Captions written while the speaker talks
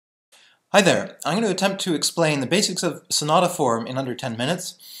Hi there. I'm going to attempt to explain the basics of sonata form in under 10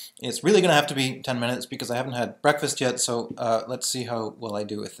 minutes. It's really going to have to be 10 minutes because I haven't had breakfast yet, so let's see how well I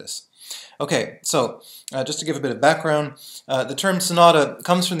do with this. Okay, so just to give a bit of background, the term sonata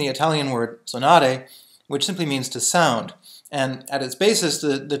comes from the Italian word sonare, which simply means to sound. And at its basis,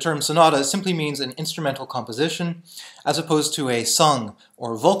 the term sonata simply means an instrumental composition, as opposed to a sung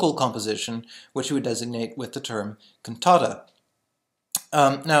or vocal composition, which you would designate with the term cantata.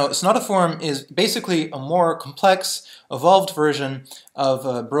 Now, sonata form is basically a more complex, evolved version of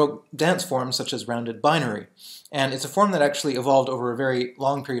Baroque dance forms such as rounded binary. And it's a form that actually evolved over a very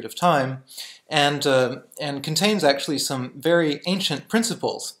long period of time and contains actually some very ancient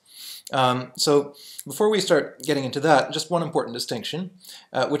principles. So before we start getting into that, just one important distinction,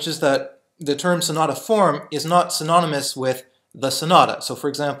 which is that the term sonata form is not synonymous with the sonata. So for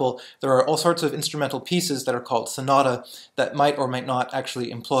example, there are all sorts of instrumental pieces that are called sonata that might or might not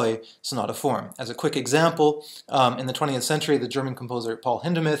actually employ sonata form. As a quick example, in the 20th century, the German composer Paul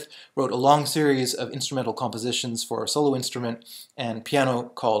Hindemith wrote a long series of instrumental compositions for a solo instrument and piano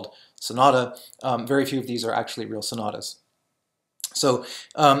called sonata. Very few of these are actually real sonatas. So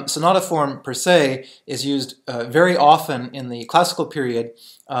sonata form per se is used very often in the classical period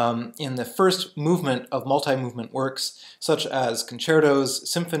in the first movement of multi-movement works such as concertos,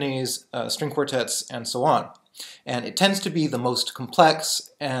 symphonies, string quartets, and so on. And it tends to be the most complex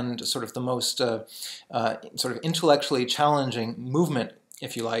and sort of the most sort of intellectually challenging movement,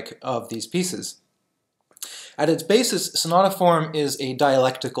 if you like, of these pieces. At its basis, sonata form is a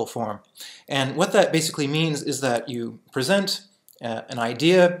dialectical form. And what that basically means is that you present an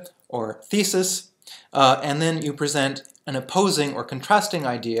idea or thesis, and then you present an opposing or contrasting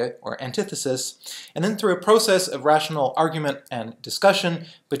idea or antithesis, and then through a process of rational argument and discussion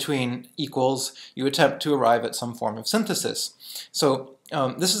between equals, you attempt to arrive at some form of synthesis. So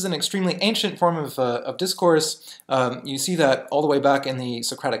this is an extremely ancient form of discourse. You see that all the way back in the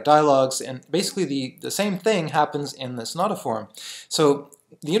Socratic dialogues, and basically the same thing happens in the sonata form. So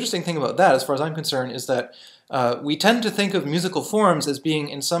the interesting thing about that, as far as I'm concerned, is that we tend to think of musical forms as being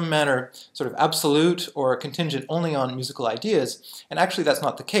in some manner sort of absolute or contingent only on musical ideas, and actually that's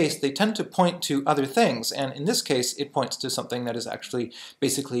not the case. They tend to point to other things, and in this case it points to something that is actually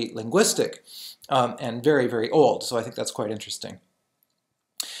basically linguistic and very, very old, so I think that's quite interesting.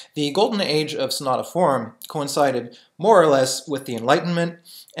 The golden age of sonata form coincided more or less with the Enlightenment,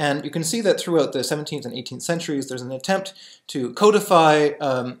 and you can see that throughout the 17th and 18th centuries there's an attempt to codify,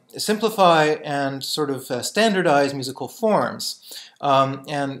 simplify, and sort of standardize musical forms.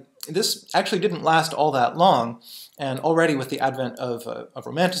 And this actually didn't last all that long, and already with the advent of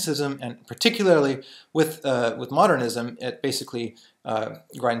Romanticism, and particularly with modernism, it basically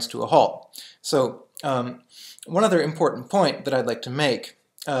grinds to a halt. So one other important point that I'd like to make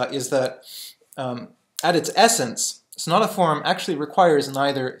is that at its essence, sonata form actually requires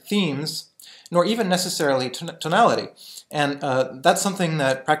neither themes nor even necessarily tonality. And that's something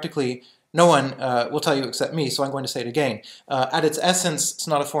that practically no one will tell you except me, so I'm going to say it again. At its essence,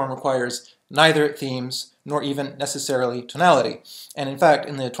 sonata form requires neither themes nor even necessarily tonality. And in fact,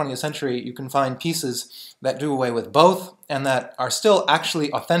 in the 20th century, you can find pieces that do away with both and that are still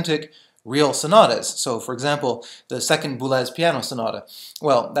actually authentic real sonatas. So, for example, the second Boulez piano sonata.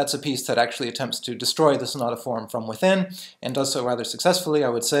 Well, that's a piece that actually attempts to destroy the sonata form from within, and does so rather successfully, I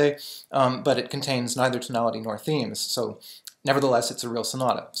would say, but it contains neither tonality nor themes. So, nevertheless, it's a real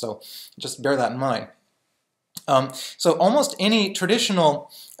sonata. So, just bear that in mind. So almost any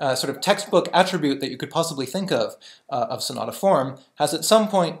traditional sort of textbook attribute that you could possibly think of sonata form has at some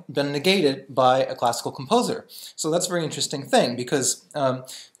point been negated by a classical composer. So that's a very interesting thing, because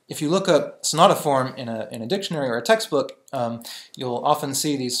if you look up sonata form in a dictionary or a textbook, you'll often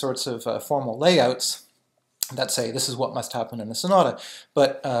see these sorts of formal layouts that say this is what must happen in a sonata.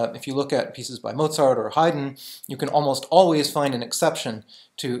 But if you look at pieces by Mozart or Haydn, you can almost always find an exception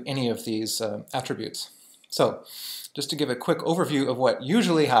to any of these attributes. So, just to give a quick overview of what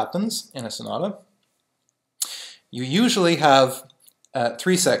usually happens in a sonata, you usually have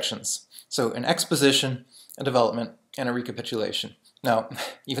three sections. So an exposition, a development, and a recapitulation. Now,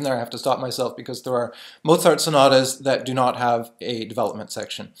 even there I have to stop myself because there are Mozart sonatas that do not have a development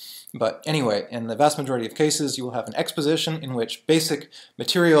section. But anyway, in the vast majority of cases, you will have an exposition in which basic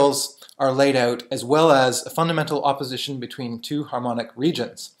materials are laid out, as well as a fundamental opposition between two harmonic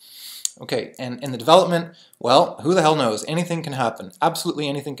regions. Okay, and in the development, well, who the hell knows? Anything can happen. Absolutely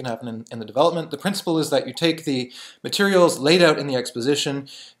anything can happen in the development. The principle is that you take the materials laid out in the exposition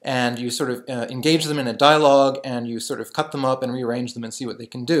and you sort of engage them in a dialogue, and you sort of cut them up and rearrange them and see what they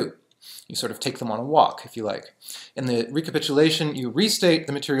can do. You sort of take them on a walk, if you like. In the recapitulation, you restate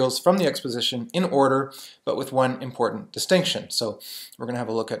the materials from the exposition in order, but with one important distinction. So we're going to have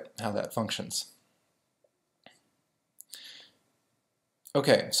a look at how that functions.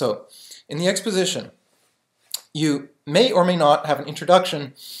 Okay, so in the exposition, you may or may not have an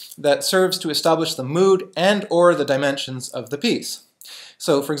introduction that serves to establish the mood and or the dimensions of the piece.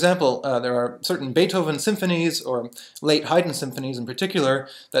 So, for example, there are certain Beethoven symphonies, or late Haydn symphonies in particular,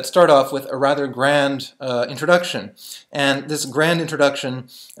 that start off with a rather grand introduction. And this grand introduction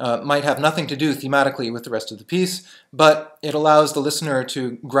might have nothing to do thematically with the rest of the piece, but it allows the listener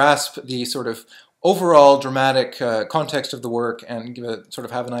to grasp the sort of overall dramatic context of the work and sort of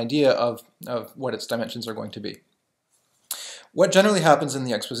have an idea of what its dimensions are going to be. What generally happens in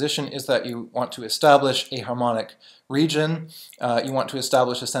the exposition is that you want to establish a harmonic region, you want to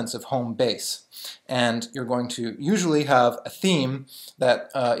establish a sense of home base, and you're going to usually have a theme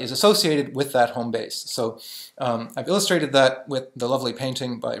that is associated with that home base. So I've illustrated that with the lovely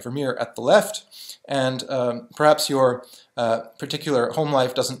painting by Vermeer at the left, and perhaps your particular home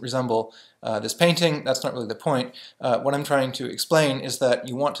life doesn't resemble this painting. That's not really the point. What I'm trying to explain is that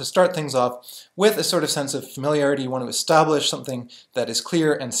you want to start things off with a sort of sense of familiarity. You want to establish something that is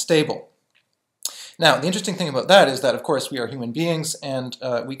clear and stable. Now, the interesting thing about that is that, of course, we are human beings, and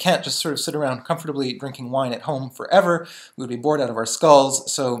we can't just sort of sit around comfortably drinking wine at home forever. We would be bored out of our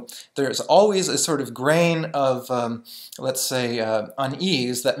skulls. So there's always a sort of grain of, let's say,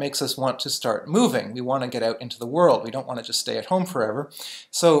 unease that makes us want to start moving. We want to get out into the world. We don't want to just stay at home forever.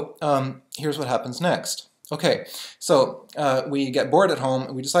 So here's what happens next. Okay, so we get bored at home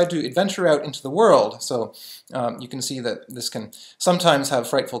and we decide to adventure out into the world. So you can see that this can sometimes have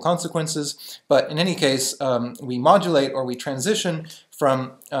frightful consequences, but in any case, we modulate or we transition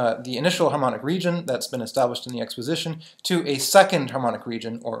from the initial harmonic region that's been established in the exposition to a second harmonic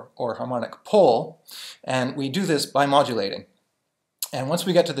region or harmonic pole, and we do this by modulating. And once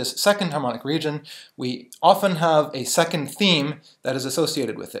we get to this second harmonic region, we often have a second theme that is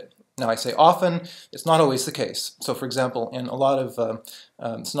associated with it. Now, I say often, it's not always the case. So, for example, in a lot of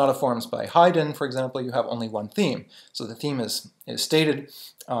sonata forms by Haydn, for example, you have only one theme. So the theme is stated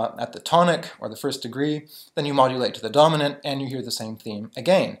at the tonic, or the first degree, then you modulate to the dominant, and you hear the same theme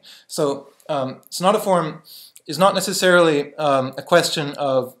again. So sonata form is not necessarily a question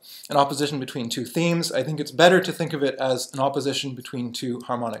of an opposition between two themes. I think it's better to think of it as an opposition between two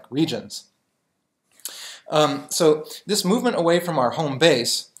harmonic regions. So this movement away from our home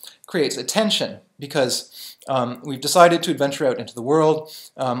base creates a tension because we've decided to adventure out into the world.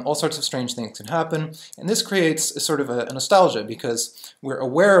 All sorts of strange things can happen, and this creates a sort of a nostalgia because we're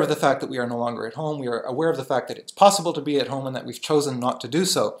aware of the fact that we are no longer at home. We are aware of the fact that it's possible to be at home and that we've chosen not to do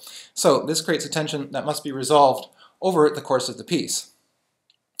so. So this creates a tension that must be resolved over the course of the piece.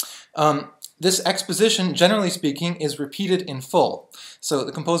 This exposition, generally speaking, is repeated in full. So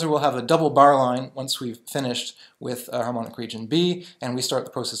the composer will have a double bar line once we've finished with harmonic region B, and we start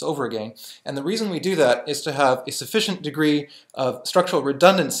the process over again. And the reason we do that is to have a sufficient degree of structural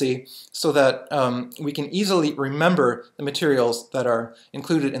redundancy so that we can easily remember the materials that are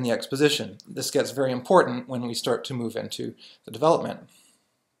included in the exposition. This gets very important when we start to move into the development.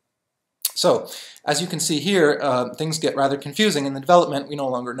 So, as you can see here, things get rather confusing. In the development, we no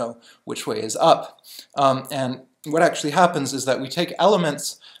longer know which way is up. And what actually happens is that we take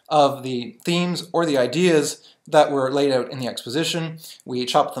elements of the themes or the ideas that were laid out in the exposition, we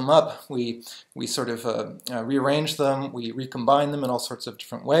chop them up, we sort of rearrange them, we recombine them in all sorts of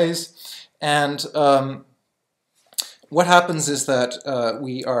different ways. And what happens is that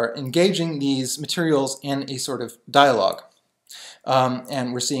we are engaging these materials in a sort of dialogue.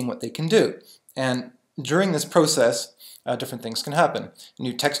 And we're seeing what they can do. And during this process, different things can happen.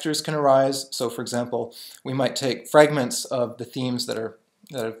 New textures can arise. So, for example, we might take fragments of the themes that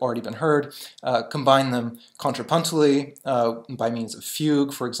have already been heard, combine them contrapuntally by means of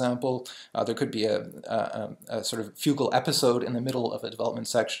fugue, for example. There could be a sort of fugal episode in the middle of a development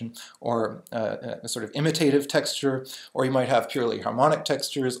section, or a sort of imitative texture, or you might have purely harmonic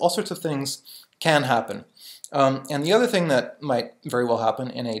textures. All sorts of things can happen. And the other thing that might very well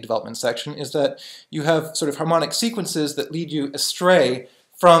happen in a development section is that you have sort of harmonic sequences that lead you astray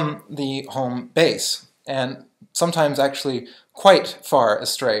from the home base, and sometimes actually quite far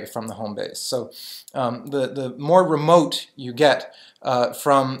astray from the home base. So the more remote you get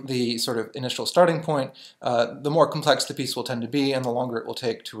from the sort of initial starting point, the more complex the piece will tend to be, and the longer it will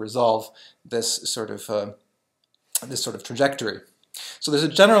take to resolve this sort of trajectory. So there's a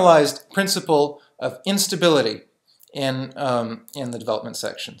generalized principle of instability in the development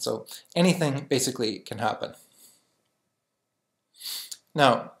section. So anything basically can happen.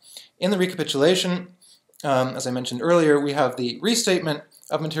 Now, In the recapitulation, as I mentioned earlier, we have the restatement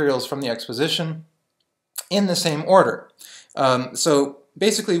of materials from the exposition in the same order. So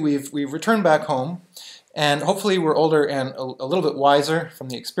basically we've returned back home, and hopefully we're older and a little bit wiser from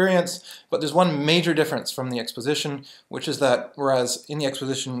the experience, but there's one major difference from the exposition, which is that whereas in the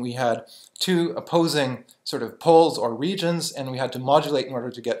exposition we had two opposing sort of poles or regions, and we had to modulate in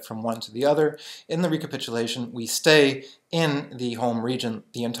order to get from one to the other, in the recapitulation we stay in the home region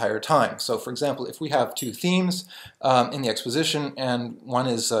the entire time. So for example, if we have two themes in the exposition, and one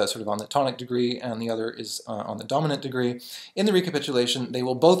is sort of on the tonic degree and the other is on the dominant degree, in the recapitulation they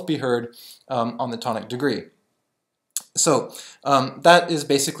will both be heard on the tonic degree. So that is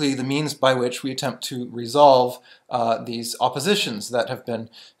basically the means by which we attempt to resolve these oppositions that have been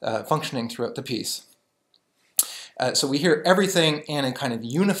functioning throughout the piece. So we hear everything in a kind of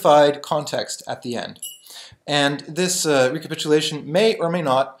unified context at the end. And this recapitulation may or may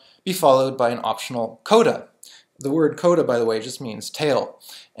not be followed by an optional coda. The word coda, by the way, just means tail.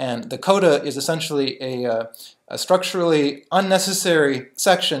 And the coda is essentially a structurally unnecessary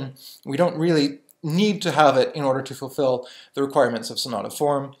section. We don't really need to have it in order to fulfill the requirements of sonata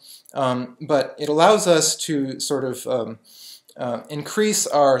form, but it allows us to sort of increase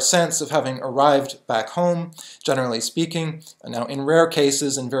our sense of having arrived back home, generally speaking. Now, in rare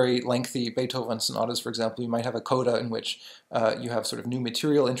cases, in very lengthy Beethoven sonatas, for example, you might have a coda in which you have sort of new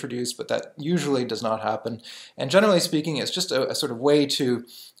material introduced, but that usually does not happen. And generally speaking, it's just a sort of way to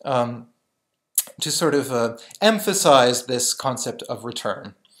sort of emphasize this concept of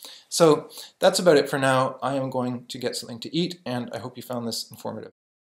return. So that's about it for now. I am going to get something to eat, and I hope you found this informative.